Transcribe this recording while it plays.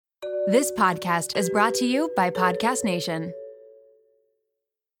This podcast is brought to you by Podcast Nation.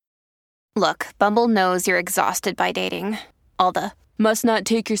 Look, Bumble knows you're exhausted by dating. All the must not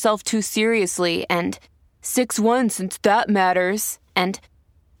take yourself too seriously and 6'1" since that matters. And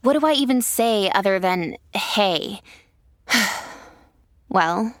what do I even say other than hey?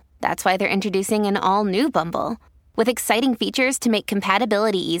 Well, that's why they're introducing an all-new Bumble with exciting features to make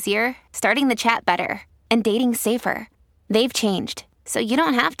compatibility easier, starting the chat better, and dating safer. They've changed, so you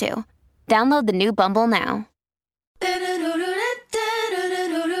don't have to. Download the new Bumble now.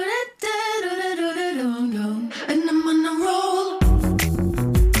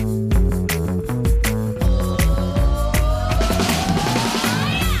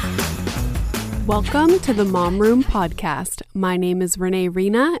 Welcome to the Mom Room Podcast. My name is Renee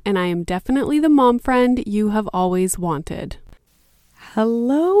Rena, and I am definitely the mom friend you have always wanted.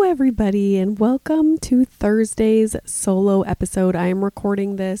 Hello, everybody, and welcome to Thursday's solo episode. I am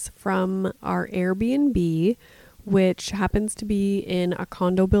recording this from our Airbnb, which happens to be in a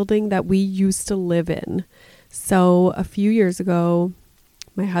condo building that we used to live in. So a few years ago,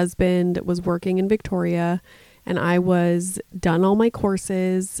 my husband was working in Victoria, and I was done all my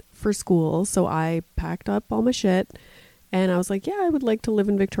courses for school. So I packed up all my shit, and I was like, yeah, I would like to live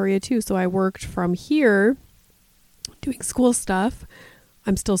in Victoria too. So I worked from here doing school stuff.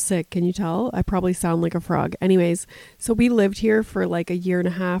 I'm still sick. Can you tell? I probably sound like a frog. Anyways, so we lived here for like a year and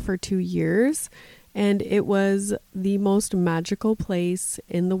a half or 2 years, and it was the most magical place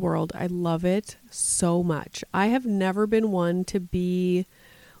in the world. I love it so much. I have never been one to be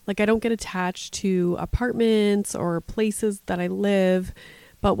like, I don't get attached to apartments or places that I live.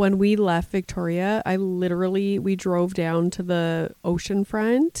 But when we left Victoria, we drove down to the ocean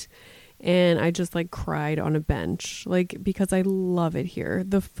front, and I just like cried on a bench, like, because I love it here.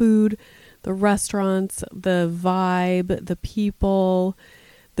 The food, the restaurants, the vibe, the people,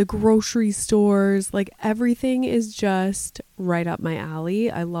 the grocery stores, like everything is just right up my alley.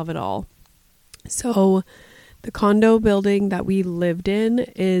 I love it all. So the condo building that we lived in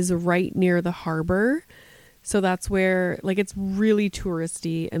is right near the harbor. So that's where, like, it's really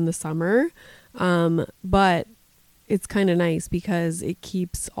touristy in the summer. But it's kind of nice because it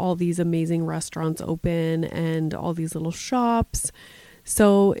keeps all these amazing restaurants open and all these little shops.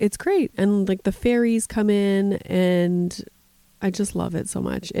 So it's great. And like the ferries come in, and I just love it so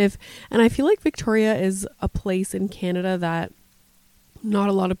much. And I feel like Victoria is a place in Canada that not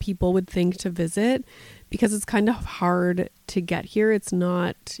a lot of people would think to visit because it's kind of hard to get here. It's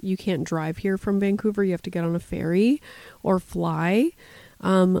not, you can't drive here from Vancouver. You have to get on a ferry or fly.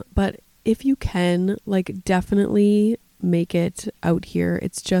 But if you can, like, definitely make it out here.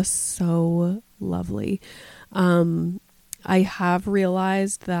 It's just so lovely. I have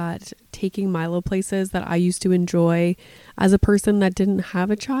realized that taking Milo places that I used to enjoy as a person that didn't have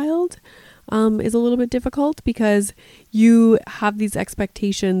a child is a little bit difficult because you have these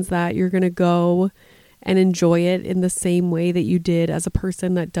expectations that you're going to go and enjoy it in the same way that you did as a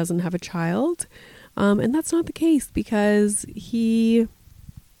person that doesn't have a child. And that's not the case because he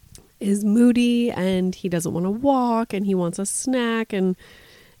is moody and he doesn't want to walk and he wants a snack, and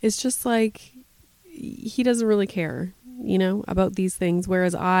it's just like he doesn't really care, about these things.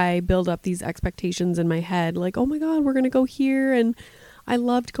 Whereas I build up these expectations in my head, like, oh my God, we're going to go here, and I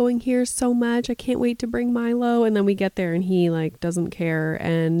loved going here so much. I can't wait to bring Milo. And then we get there and he like doesn't care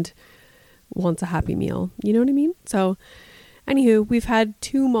and wants a Happy Meal. You know what I mean? So anywho, we've had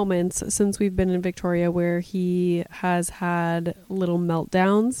 2 moments since we've been in Victoria where he has had little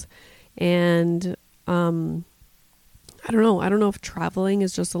meltdowns, and I don't know if traveling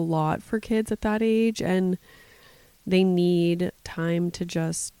is just a lot for kids at that age and they need time to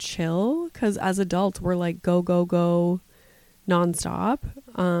just chill, because as adults we're like go nonstop.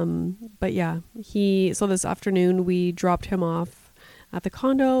 But yeah, so this afternoon we dropped him off at the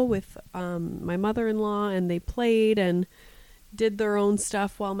condo with my mother-in-law, and they played and did their own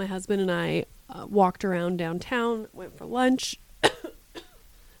stuff while my husband and I walked around downtown, went for lunch.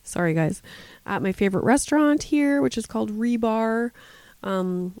 Sorry guys, at my favorite restaurant here, which is called Rebar.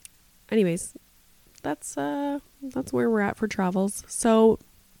 Anyways, that's where we're at for travels. So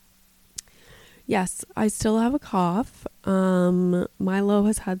yes, I still have a cough. Milo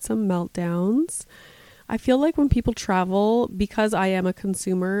has had some meltdowns. I feel like when people travel, because I am a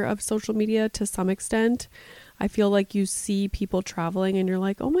consumer of social media to some extent, I feel like you see people traveling and you're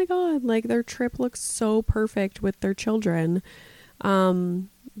like, oh my God, like their trip looks so perfect with their children.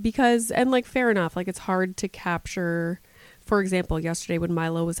 Because, and like, fair enough, like it's hard to capture. For example, yesterday when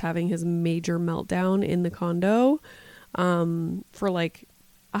Milo was having his major meltdown in the condo, for like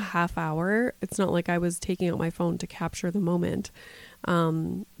a half hour. It's not like I was taking out my phone to capture the moment.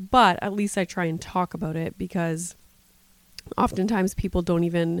 But at least I try and talk about it, because oftentimes people don't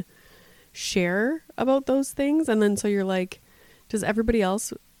even share about those things. And then so you're like, does everybody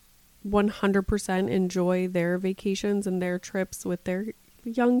else 100% enjoy their vacations and their trips with their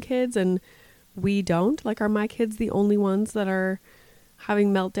young kids, and we don't? Like, are my kids the only ones that are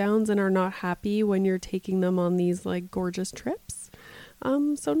having meltdowns and are not happy when you're taking them on these like gorgeous trips?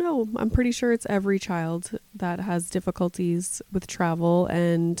 So no, I'm pretty sure it's every child that has difficulties with travel.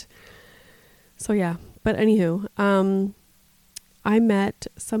 And so yeah, but anywho, I met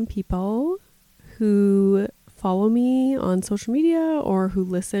some people who follow me on social media or who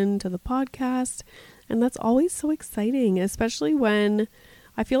listen to the podcast, and that's always so exciting, especially when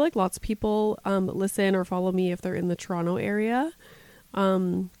I feel like lots of people listen or follow me if they're in the Toronto area.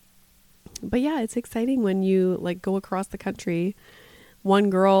 But yeah, it's exciting when you like go across the country.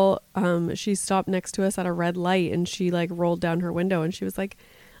 One girl, she stopped next to us at a red light and she like rolled down her window and she was like,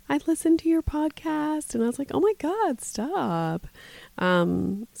 I listened to your podcast. And I was like, oh my God, stop.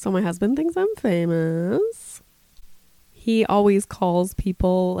 So my husband thinks I'm famous. He always calls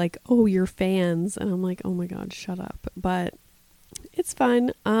people like, oh, you're fans. And I'm like, oh my God, shut up. But it's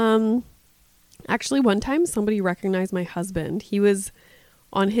fun. Actually, one time somebody recognized my husband. He was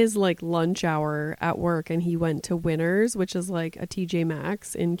on his like lunch hour at work and he went to Winners, which is like a TJ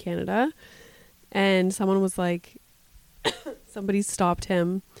Maxx in Canada. And someone was like, somebody stopped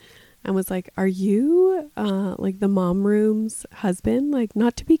him and was like, are you like the mom room's husband? Like,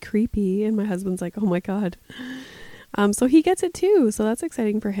 not to be creepy. And my husband's like, oh my God. So he gets it too. So that's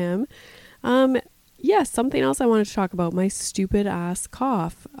exciting for him. Yes, something else I wanted to talk about, my stupid ass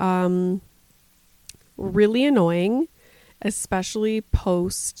cough. Really annoying, especially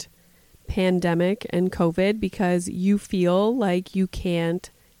post pandemic and COVID, because you feel like you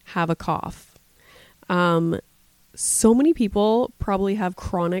can't have a cough. So many people probably have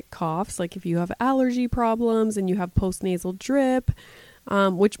chronic coughs. Like if you have allergy problems and you have postnasal drip,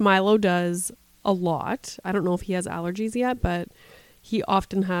 which Milo does a lot. I don't know if he has allergies yet, but he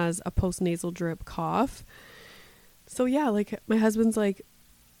often has a postnasal drip cough. So yeah, like my husband's like,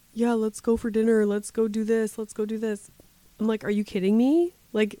 yeah, let's go for dinner. Let's go do this. Let's go do this. I'm like, are you kidding me?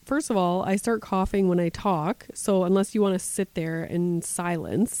 Like, first of all, I start coughing when I talk. So unless you want to sit there in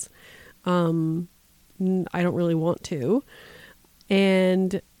silence, I don't really want to.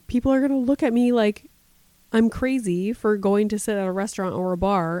 And people are going to look at me like I'm crazy for going to sit at a restaurant or a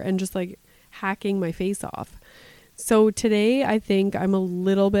bar and just like hacking my face off. So today I think I'm a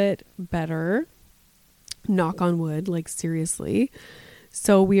little bit better, knock on wood, like seriously.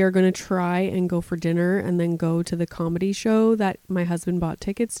 So we are going to try and go for dinner and then go to the comedy show that my husband bought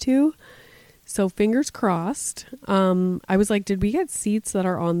tickets to. So fingers crossed. I was like, did we get seats that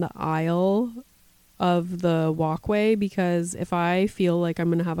are on the aisle of the walkway? Because if I feel like I'm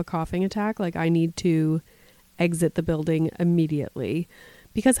going to have a coughing attack, like I need to exit the building immediately.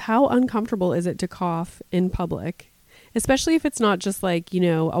 Because how uncomfortable is it to cough in public? Especially if it's not just like, you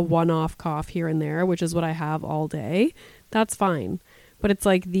know, a one-off cough here and there, which is what I have all day. That's fine. But it's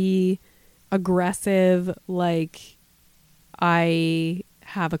like the aggressive, like I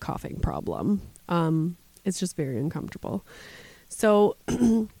have a coughing problem. It's just very uncomfortable. So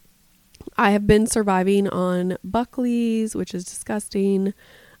I have been surviving on Buckley's, which is disgusting.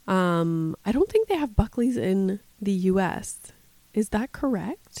 I don't think they have Buckley's in the US. Is that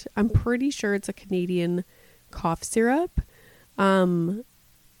correct? I'm pretty sure it's a Canadian cough syrup.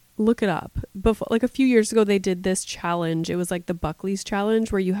 Look it up. Before, like a few years ago, they did this challenge. It was like the Buckley's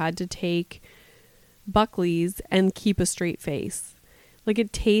challenge where you had to take Buckley's and keep a straight face. Like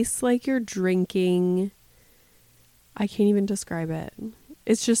it tastes like you're drinking. I can't even describe it.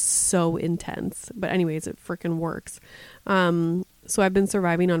 It's just so intense. But anyways, it freaking works. So I've been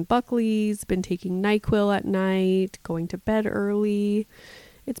surviving on Buckley's, been taking NyQuil at night, going to bed early.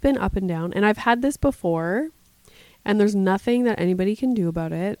 It's been up and down. And I've had this before. And there's nothing that anybody can do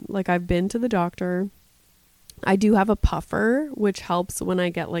about it. Like I've been to the doctor. I do have a puffer, which helps when I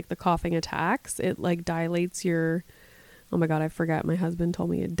get like the coughing attacks. It like dilates your, oh my God, I forgot. My husband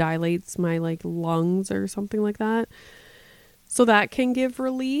told me it dilates my like lungs or something like that. So that can give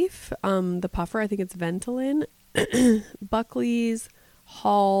relief. The puffer, I think it's Ventolin. Buckley's,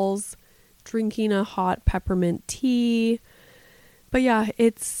 Hall's, drinking a hot peppermint tea. But yeah,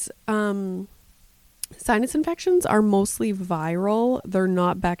 it's, sinus infections are mostly viral. They're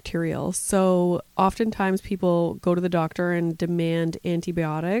not bacterial. So oftentimes people go to the doctor and demand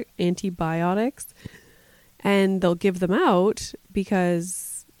antibiotics and they'll give them out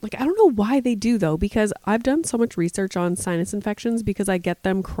because, like, I don't know why they do though, because I've done so much research on sinus infections because I get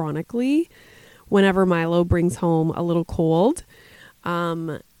them chronically whenever Milo brings home a little cold.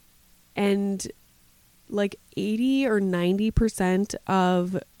 And like 80 or 90%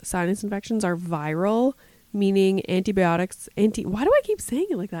 of sinus infections are viral, meaning antibiotics, why do I keep saying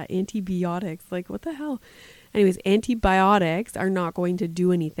it like that? Antibiotics, like what the hell? Anyways, antibiotics are not going to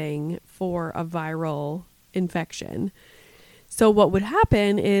do anything for a viral infection. So what would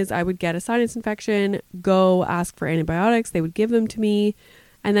happen is I would get a sinus infection, go ask for antibiotics, they would give them to me,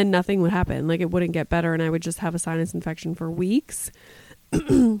 and then nothing would happen. Like it wouldn't get better and I would just have a sinus infection for weeks.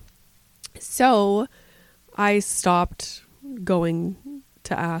 So I stopped going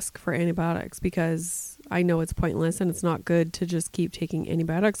to ask for antibiotics because I know it's pointless and it's not good to just keep taking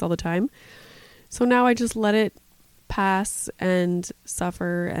antibiotics all the time. So now I just let it pass and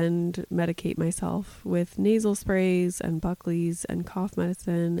suffer and medicate myself with nasal sprays and Buckley's and cough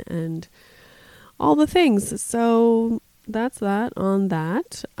medicine and all the things. So that's that on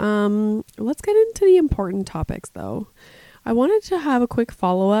that. Let's get into the important topics though. I wanted to have a quick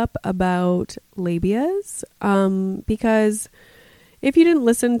follow-up about labias, because if you didn't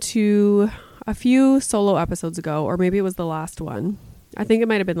listen to a few solo episodes ago, or maybe it was the last one, I think it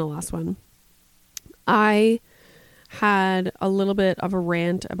might have been the last one, I had a little bit of a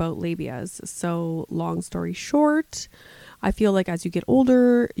rant about labias. So long story short, I feel like as you get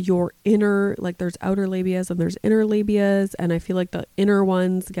older, your inner, like there's outer labias and there's inner labias, and I feel like the inner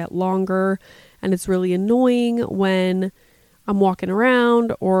ones get longer, and it's really annoying when I'm walking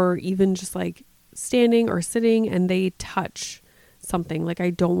around or even just like standing or sitting and they touch something. Like I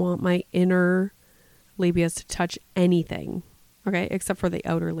don't want my inner labias to touch anything. Okay. Except for the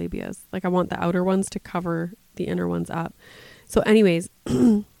outer labias. Like I want the outer ones to cover the inner ones up. So anyways,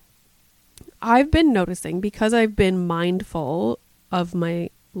 I've been noticing, because I've been mindful of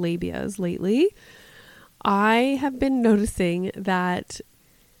my labias lately, I have been noticing that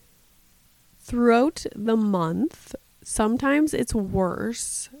throughout the month, sometimes it's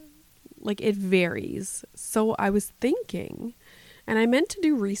worse. Like it varies. So I was thinking, and I meant to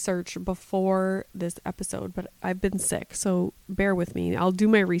do research before this episode, but I've been sick. So bear with me. I'll do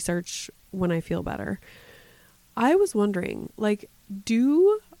my research when I feel better. I was wondering, like,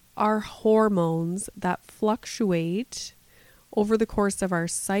 do our hormones that fluctuate over the course of our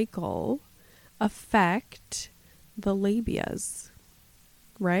cycle affect the labias?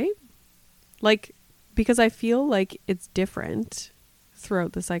 Right? Like, because I feel like it's different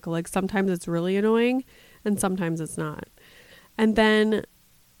throughout the cycle. Like sometimes it's really annoying and sometimes it's not. And then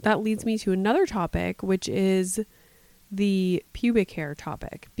that leads me to another topic, which is the pubic hair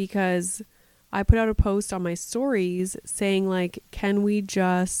topic, because I put out a post on my stories saying like, can we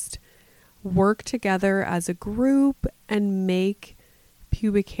just work together as a group and make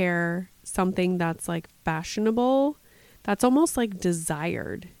pubic hair something that's like fashionable, that's almost like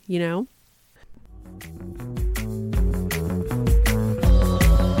desired, you know?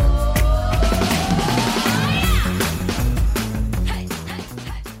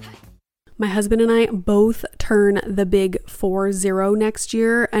 My husband and I both turn the big 40 next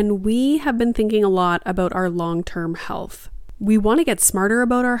year, and we have been thinking a lot about our long-term health. We want to get smarter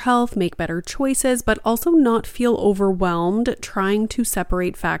about our health, make better choices, but also not feel overwhelmed trying to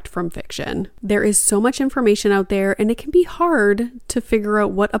separate fact from fiction. There is so much information out there, and it can be hard to figure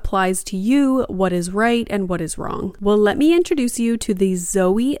out what applies to you, what is right, and what is wrong. Well, let me introduce you to the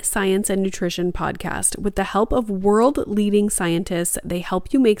Zoe Science and Nutrition podcast. With the help of world-leading scientists, they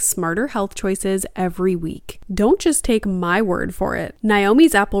help you make smarter health choices every week. Don't just take my word for it.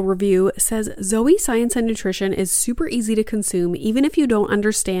 Naomi's Apple review says Zoe Science and Nutrition is super easy to consume even if you don't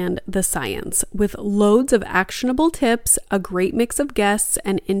understand the science, with loads of actionable tips, a great mix of guests,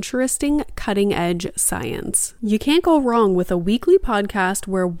 and interesting cutting-edge science. You can't go wrong with a weekly podcast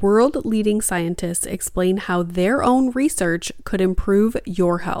where world-leading scientists explain how their own research could improve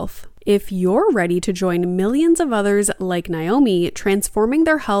your health. If you're ready to join millions of others like Naomi transforming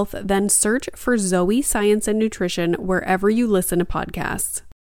their health, then search for Zoe Science and Nutrition wherever you listen to podcasts.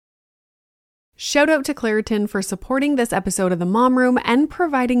 Shout out to Claritin for supporting this episode of The Mom Room and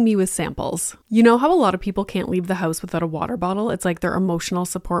providing me with samples. You know how a lot of people can't leave the house without a water bottle? It's like their emotional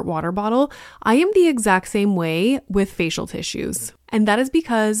support water bottle. I am the exact same way with facial tissues. And that is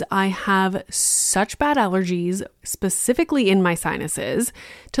because I have such bad allergies, specifically in my sinuses,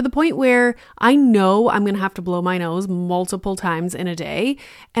 to the point where I know I'm going to have to blow my nose multiple times in a day,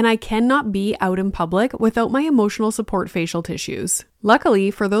 and I cannot be out in public without my emotional support facial tissues. Luckily,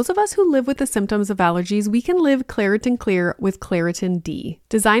 for those of us who live with the symptoms of allergies, we can live Claritin Clear with Claritin D.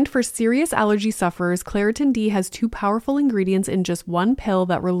 Designed for serious allergy sufferers, Claritin D has 2 powerful ingredients in just one pill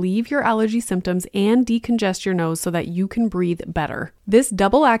that relieve your allergy symptoms and decongest your nose so that you can breathe better. This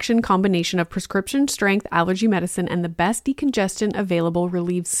double-action combination of prescription-strength allergy medicine and the best decongestant available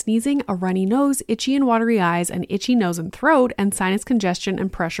relieves sneezing, a runny nose, itchy and watery eyes, an itchy nose and throat, and sinus congestion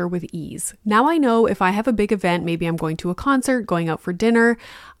and pressure with ease. Now I know if I have a big event, maybe I'm going to a concert, going out for dinner,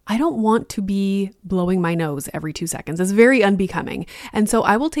 I don't want to be blowing my nose every 2 seconds. It's very unbecoming. And so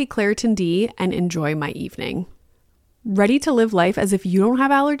I will take Claritin D and enjoy my evening. Ready to live life as if you don't have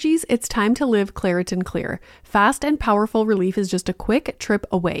allergies? It's time to live Claritin Clear. Fast and powerful relief is just a quick trip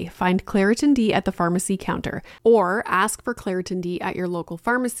away. Find Claritin D at the pharmacy counter or ask for Claritin D at your local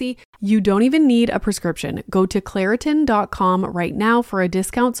pharmacy. You don't even need a prescription. Go to Claritin.com right now for a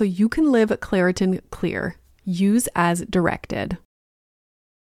discount so you can live Claritin Clear. Use as directed.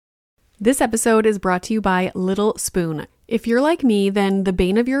 This episode is brought to you by Little Spoon. If you're like me, then the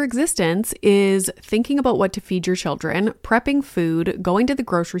bane of your existence is thinking about what to feed your children, prepping food, going to the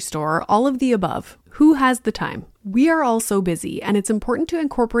grocery store, all of the above. Who has the time? We are all so busy, and it's important to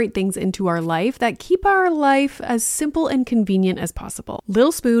incorporate things into our life that keep our life as simple and convenient as possible.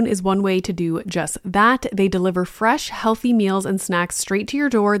 Little Spoon is one way to do just that. They deliver fresh, healthy meals and snacks straight to your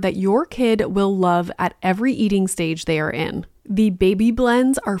door that your kid will love at every eating stage they are in. The baby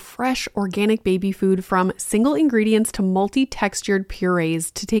blends are fresh, organic baby food from single ingredients to multi-textured purees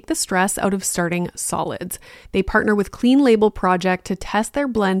to take the stress out of starting solids. They partner with Clean Label Project to test their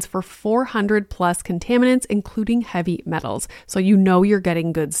blends for 400 plus contaminants, including heavy metals, so you know you're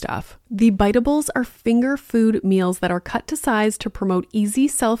getting good stuff. The Biteables are finger food meals that are cut to size to promote easy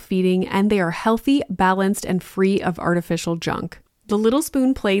self-feeding, and they are healthy, balanced, and free of artificial junk. The Little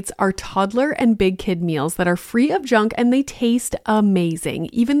Spoon plates are toddler and big kid meals that are free of junk and they taste amazing.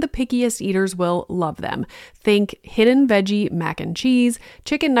 Even the pickiest eaters will love them. Think hidden veggie mac and cheese,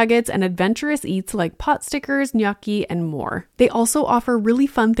 chicken nuggets, and adventurous eats like pot stickers, gnocchi, and more. They also offer really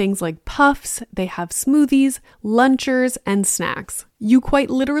fun things like puffs, they have smoothies, lunchers, and snacks. You quite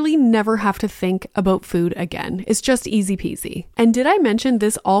literally never have to think about food again. It's just easy peasy. And did I mention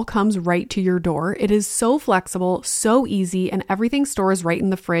this all comes right to your door? It is so flexible, so easy, and everything stores right in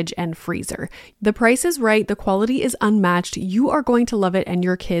the fridge and freezer. The price is right, the quality is unmatched. You are going to love it and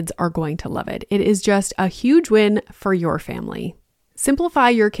your kids are going to love it. It is just a huge win for your family. Simplify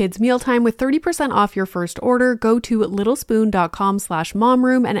your kids' mealtime with 30% off your first order. Go to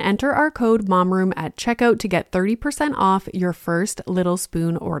littlespoon.com/momroom and enter our code momroom at checkout to get 30% off your first Little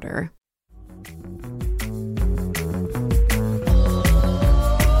Spoon order.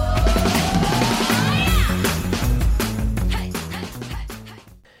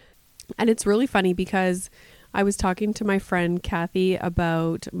 And it's really funny because I was talking to my friend Kathy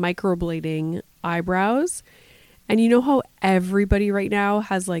about microblading eyebrows. And you know how everybody right now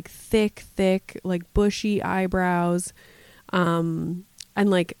has like thick, like bushy eyebrows. And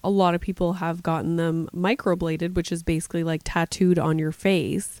like a lot of people have gotten them microbladed, which is basically like tattooed on your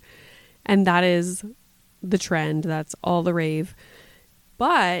face. And that is the trend. That's all the rave.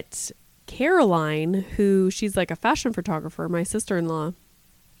 But Caroline, she's like a fashion photographer, my sister-in-law.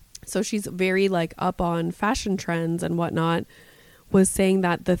 So she's very like up on fashion trends and whatnot, was saying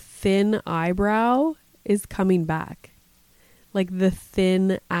that the thin eyebrow is coming back, like the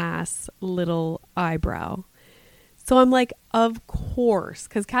thin ass little eyebrow. So I'm like, of course,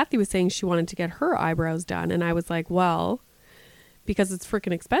 because Kathy was saying she wanted to get her eyebrows done, and I was like, well, because it's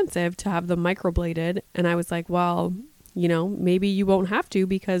freaking expensive to have them microbladed, and I was like, well, you know, maybe you won't have to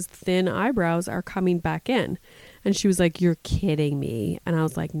because thin eyebrows are coming back in. And she was like, you're kidding me. And I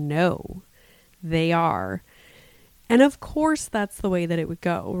was like, no, they are. And of course, that's the way that it would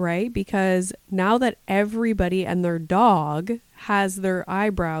go, right? Because now that everybody and their dog has their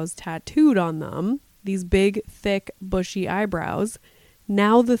eyebrows tattooed on them, these big, thick, bushy eyebrows,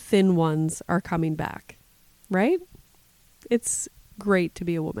 now the thin ones are coming back, right? It's great to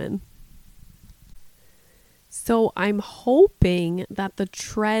be a woman. So I'm hoping that the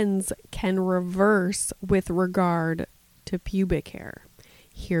trends can reverse with regard to pubic hair.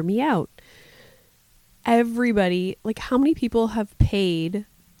 Hear me out. Everybody, like how many people have paid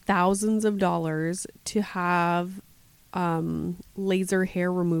thousands of dollars to have laser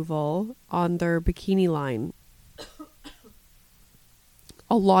hair removal on their bikini line?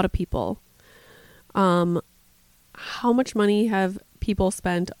 A lot of people. How much money have people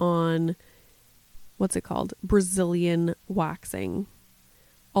spent on, what's it called? Brazilian waxing?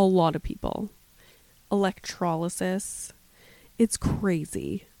 A lot of people. Electrolysis. It's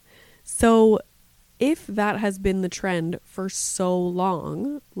crazy. So if that has been the trend for so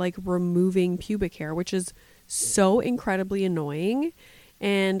long, like removing pubic hair, which is so incredibly annoying.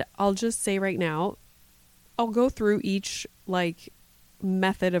 And I'll just say right now, I'll go through each like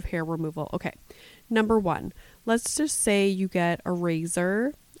method of hair removal. Okay. Number 1, let's just say you get a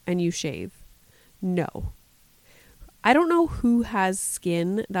razor and you shave. No. I don't know who has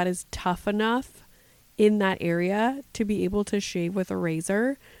skin that is tough enough in that area to be able to shave with a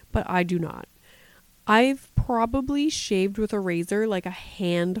razor, but I do not. I've probably shaved with a razor like a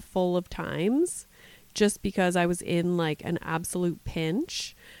handful of times just because I was in like an absolute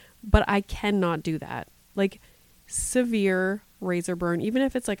pinch, but I cannot do that. Like severe razor burn, even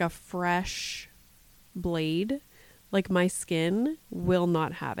if it's like a fresh blade, like my skin will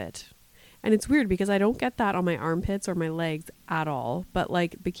not have it. And it's weird because I don't get that on my armpits or my legs at all, but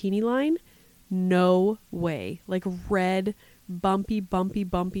like bikini line, no way. Like red, bumpy,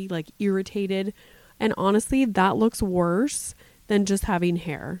 like irritated. And honestly, that looks worse than just having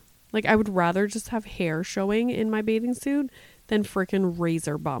hair. Like I would rather just have hair showing in my bathing suit than freaking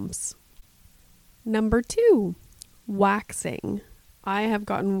razor bumps. Number 2, waxing. I have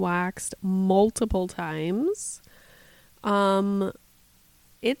gotten waxed multiple times.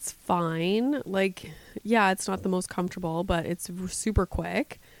 It's fine. Like, yeah, it's not the most comfortable, but it's super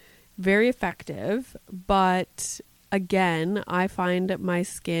quick, very effective. But again, I find my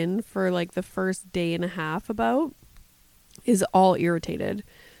skin for like the first day and a half about is all irritated.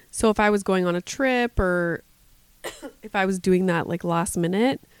 So if I was going on a trip or if I was doing that like last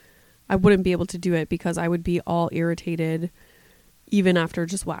minute, I wouldn't be able to do it because I would be all irritated even after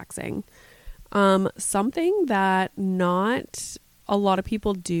just waxing. Something that not a lot of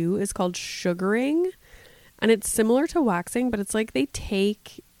people do is called sugaring, and it's similar to waxing, but it's like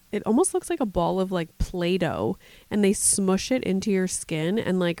it almost looks like a ball of like Play-Doh and they smush it into your skin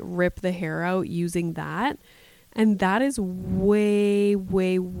and like rip the hair out using that. And that is way,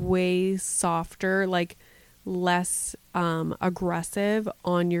 way, way softer, like less aggressive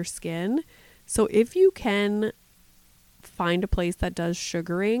on your skin. So if you can find a place that does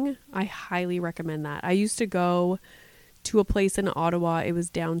sugaring, I highly recommend that. I used to go to a place in Ottawa. It was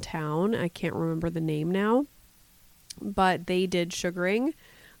downtown. I can't remember the name now, but they did sugaring.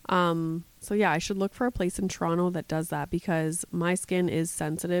 So yeah, I should look for a place in Toronto that does that because my skin is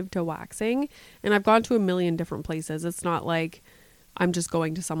sensitive to waxing, and I've gone to a million different places. It's not like I'm just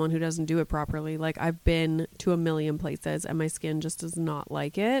going to someone who doesn't do it properly. Like I've been to a million places and my skin just does not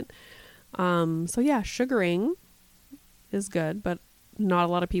like it. So yeah, sugaring is good, but not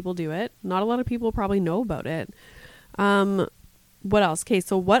a lot of people do it. Not a lot of people probably know about it. What else? Okay,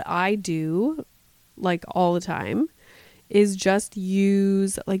 so what I do like all the time is just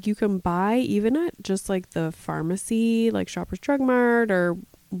use, like you can buy even at just like the pharmacy, like Shoppers Drug Mart or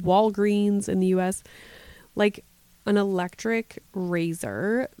Walgreens in the US, like an electric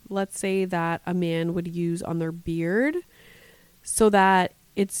razor, let's say that a man would use on their beard, so that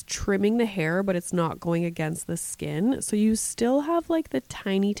it's trimming the hair, but it's not going against the skin. So you still have like the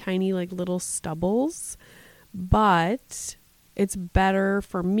tiny, tiny, like little stubbles, but it's better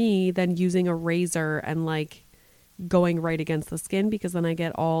for me than using a razor and like going right against the skin, because then I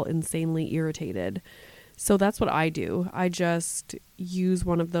get all insanely irritated. So that's what I do. I just use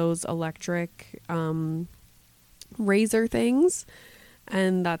one of those electric razor things,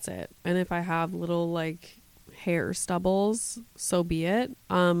 and that's it. And if I have little like hair stubbles, so be it.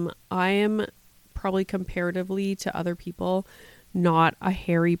 I am probably comparatively to other people not a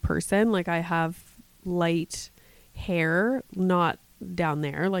hairy person. Like I have light hair, not down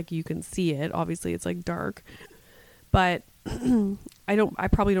there, like you can see it. Obviously it's like dark, but I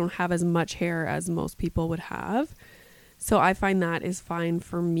probably don't have as much hair as most people would have. So I find that is fine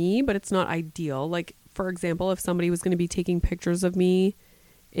for me, but it's not ideal. Like for example, if somebody was going to be taking pictures of me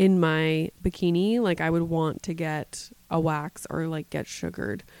in my bikini, like I would want to get a wax or like get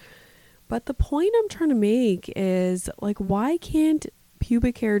sugared. But the point I'm trying to make is like, why can't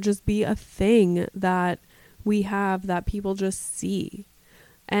pubic hair just be a thing that we have that people just see?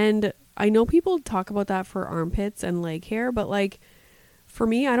 And I know people talk about that for armpits and leg hair, but like for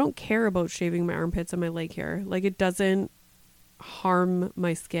me, I don't care about shaving my armpits and my leg hair. Like it doesn't harm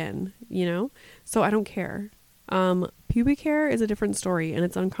my skin, you know? So I don't care. Pubic hair is a different story, and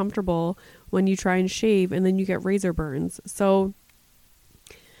it's uncomfortable when you try and shave and then you get razor burns. So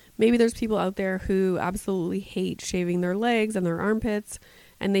maybe there's people out there who absolutely hate shaving their legs and their armpits,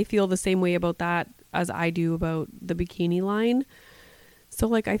 and they feel the same way about that as I do about the bikini line. So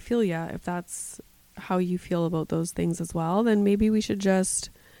like, I feel, yeah, if that's how you feel about those things as well, then maybe we should just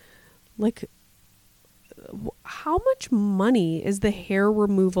like, how much money is the hair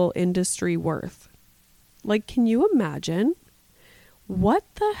removal industry worth? Like, can you imagine? What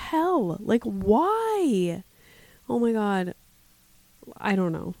the hell? Like, why? Oh my God. I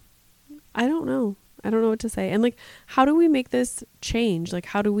don't know. I don't know what to say. And like, how do we make this change? Like,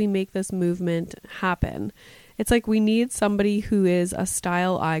 how do we make this movement happen? It's like, we need somebody who is a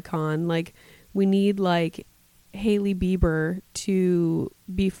style icon. Like, we need like Hailey Bieber to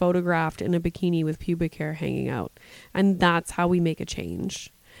be photographed in a bikini with pubic hair hanging out. And that's how we make a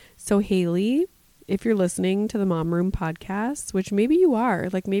change. So Hailey, if you're listening to the Mom Room podcast, which maybe you are,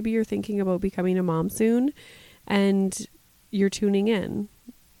 like maybe you're thinking about becoming a mom soon and you're tuning in,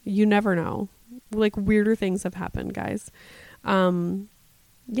 you never know. Like, weirder things have happened, guys.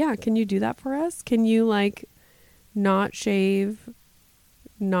 Yeah, can you do that for us? Can you like not shave,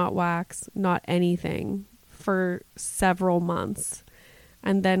 not wax, not anything for several months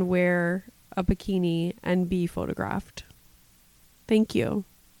and then wear a bikini and be photographed? Thank you.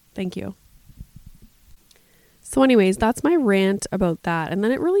 So anyways, that's my rant about that. And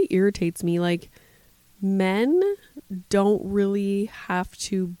then it really irritates me. Like, men don't really have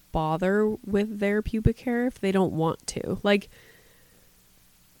to bother with their pubic hair if they don't want to. Like,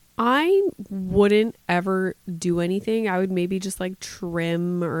 I wouldn't ever do anything. I would maybe just like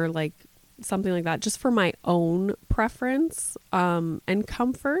trim or like something like that, just for my own preference and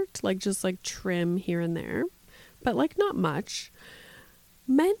comfort, like just like trim here and there, but like not much.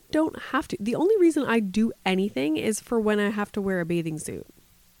 Men don't have to. The only reason I do anything is for when I have to wear a bathing suit.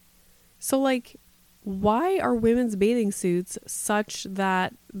 So like, why are women's bathing suits such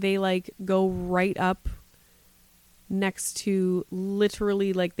that they like go right up next to,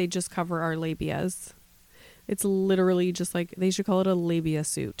 literally like they just cover our labias? It's literally just like, they should call it a labia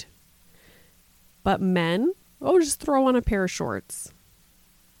suit. But men, just throw on a pair of shorts.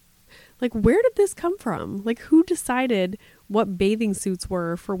 Like, where did this come from? Like, who decided what bathing suits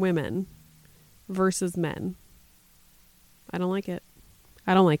were for women versus men? I don't like it.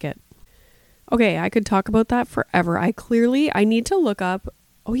 Okay, I could talk about that forever. I need to look up.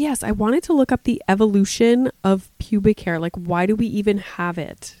 Oh yes, I wanted to look up the evolution of pubic hair. Like, why do we even have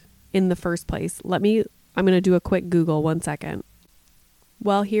it in the first place? I'm going to do a quick Google, 1 second.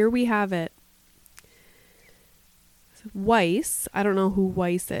 Well, here we have it. Weiss, I don't know who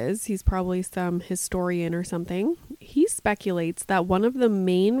Weiss is. He's probably some historian or something. He speculates that one of the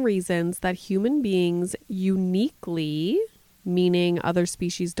main reasons that human beings uniquely, meaning other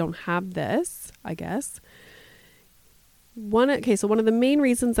species don't have this, I guess. One of the main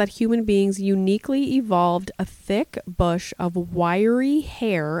reasons that human beings uniquely evolved a thick bush of wiry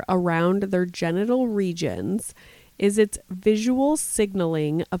hair around their genital regions is its visual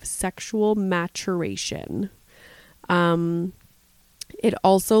signaling of sexual maturation. It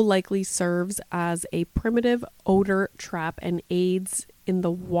also likely serves as a primitive odor trap and aids in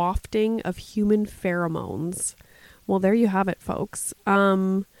the wafting of human pheromones. Well, there you have it, folks.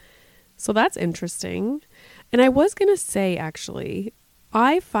 So that's interesting. And I was going to say, actually,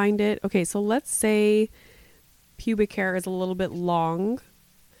 I find it, okay, so let's say pubic hair is a little bit long.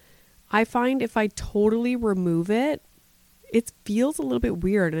 I find if I totally remove it, it feels a little bit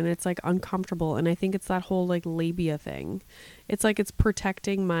weird and it's like uncomfortable. And I think it's that whole like labia thing. It's like it's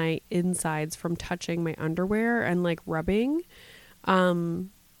protecting my insides from touching my underwear and like rubbing. So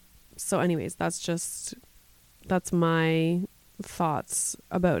anyways, that's my thoughts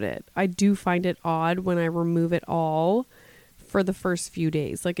about it. I do find it odd when I remove it all for the first few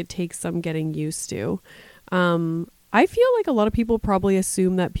days. Like, it takes some getting used to. I feel like a lot of people probably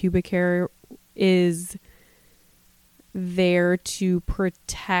assume that pubic hair is there to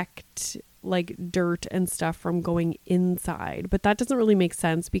protect like dirt and stuff from going inside, but that doesn't really make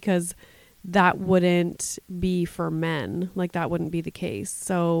sense because that wouldn't be for men. Like, that wouldn't be the case.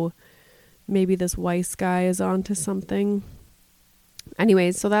 So maybe this Weiss guy is onto something.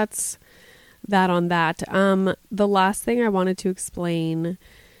 Anyways, so that's that on that. The last thing I wanted to explain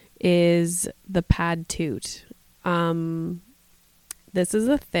is the pad toot. This is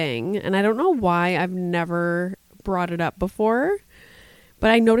a thing, and I don't know why I've never brought it up before, but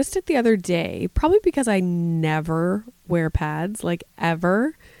I noticed it the other day, probably because I never wear pads, like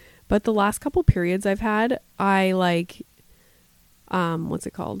ever. But the last couple periods I've had, I like, what's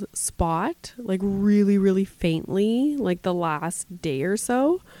it called? Spot, like really, really faintly, like the last day or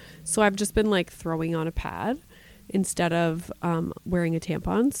so. So I've just been like throwing on a pad instead of wearing a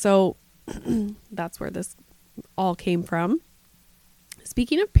tampon. So that's where this all came from.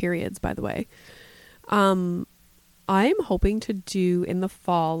 Speaking of periods, by the way, I'm hoping to do in the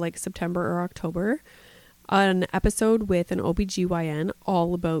fall, like September or October, an episode with an OBGYN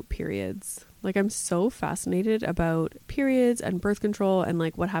all about periods. Like, I'm so fascinated about periods and birth control and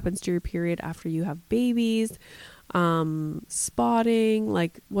like what happens to your period after you have babies, spotting,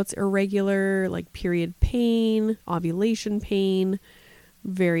 like what's irregular, like period pain, ovulation pain.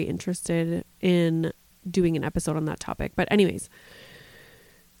 Very interested in doing an episode on that topic. But anyways,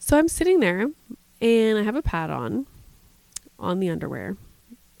 so I'm sitting there and I have a pad on the underwear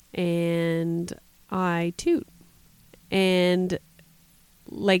and I toot. And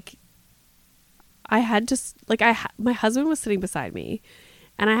like, I had to, like, my husband was sitting beside me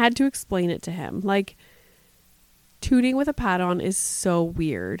and I had to explain it to him. Like, tooting with a pad on is so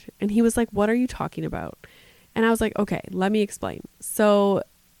weird. And he was like, what are you talking about? And I was like, okay, let me explain. So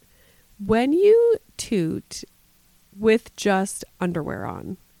when you toot with just underwear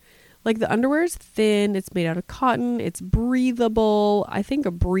on, like the underwear is thin, it's made out of cotton, it's breathable. I think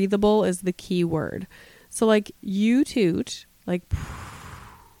a breathable is the key word. So like you toot, like,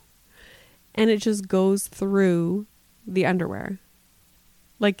 and it just goes through the underwear.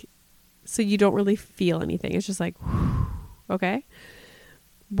 Like, so you don't really feel anything. It's just like, okay.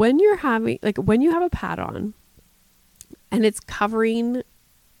 When you have a pad on and it's covering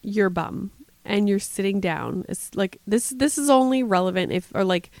your bum and you're sitting down, it's like, this is only relevant or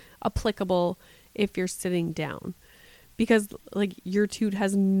like applicable if you're sitting down, because like your toot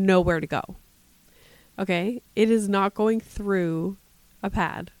has nowhere to go. Okay. It is not going through a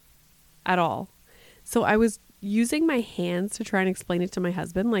pad at all. So I was using my hands to try and explain it to my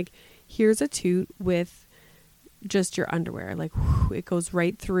husband. Like, here's a toot with just your underwear. Like, it goes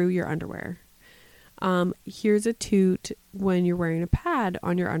right through your underwear. Here's a toot when you're wearing a pad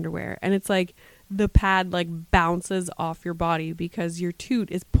on your underwear. And it's like the pad like bounces off your body because your toot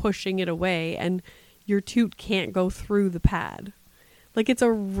is pushing it away and your toot can't go through the pad. Like, it's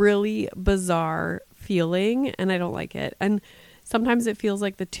a really bizarre feeling and I don't like it. And sometimes it feels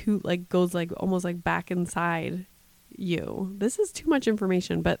like the toot like goes like almost like back inside you. This is too much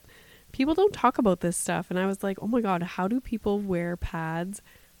information, but people don't talk about this stuff. And I was like, oh my God, how do people wear pads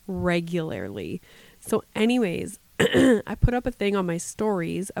regularly? So anyways, I put up a thing on my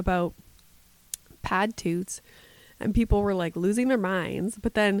stories about pad toots and people were like losing their minds.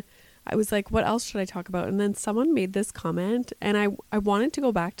 But then I was like, what else should I talk about? And then someone made this comment and I wanted to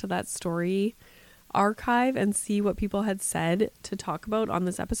go back to that story archive and see what people had said to talk about on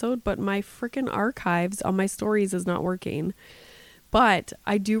this episode, but my freaking archives on my stories is not working. But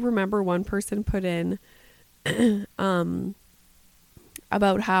I do remember one person put in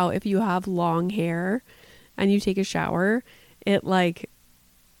about how if you have long hair and you take a shower, it like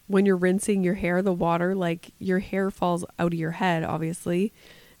when you're rinsing your hair, the water, like your hair falls out of your head obviously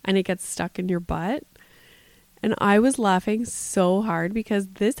and it gets stuck in your butt. And I was laughing so hard because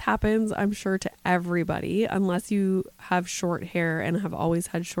this happens, I'm sure, to everybody, unless you have short hair and have always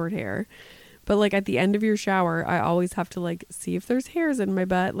had short hair. But like at the end of your shower, I always have to like see if there's hairs in my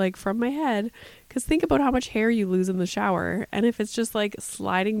butt, like from my head. Because think about how much hair you lose in the shower. And if it's just like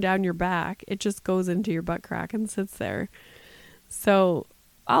sliding down your back, it just goes into your butt crack and sits there. So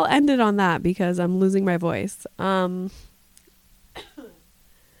I'll end it on that because I'm losing my voice.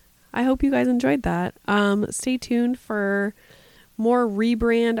 I hope you guys enjoyed that. Stay tuned for more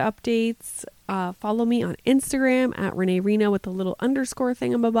rebrand updates. Follow me on Instagram at Renee Rena with the little underscore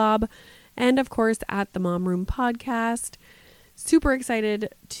thingamabob. And of course at the Mom Room Podcast. Super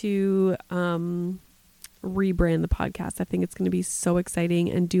excited to rebrand the podcast. I think it's going to be so exciting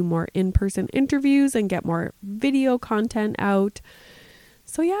and do more in-person interviews and get more video content out.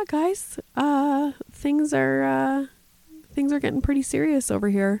 So yeah, guys, things are getting pretty serious over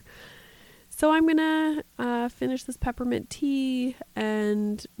here. So I'm going to finish this peppermint tea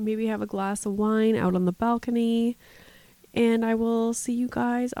and maybe have a glass of wine out on the balcony. And I will see you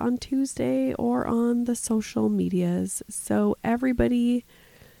guys on Tuesday or on the social medias. So everybody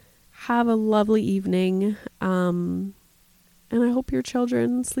have a lovely evening. And I hope your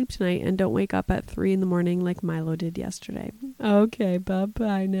children sleep tonight and don't wake up at 3 a.m. like Milo did yesterday. Okay,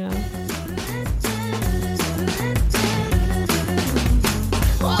 bye-bye now.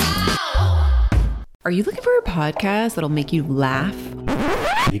 Are you looking for a podcast that'll make you laugh?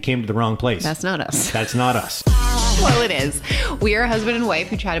 You came to the wrong place. That's not us. That's not us. Well, it is. We are a husband and wife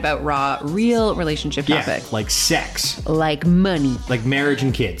who chat about raw, real relationship topics. Like sex. Like money. Like marriage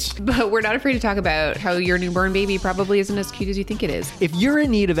and kids. But we're not afraid to talk about how your newborn baby probably isn't as cute as you think it is. If you're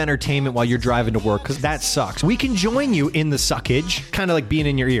in need of entertainment while you're driving to work, because that sucks, we can join you in the suckage, kind of like being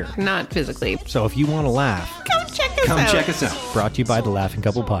in your ear. Not physically. So if you want to laugh, Come check us out. Come check us out. brought to you by the Laughing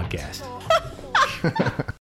Couple Podcast.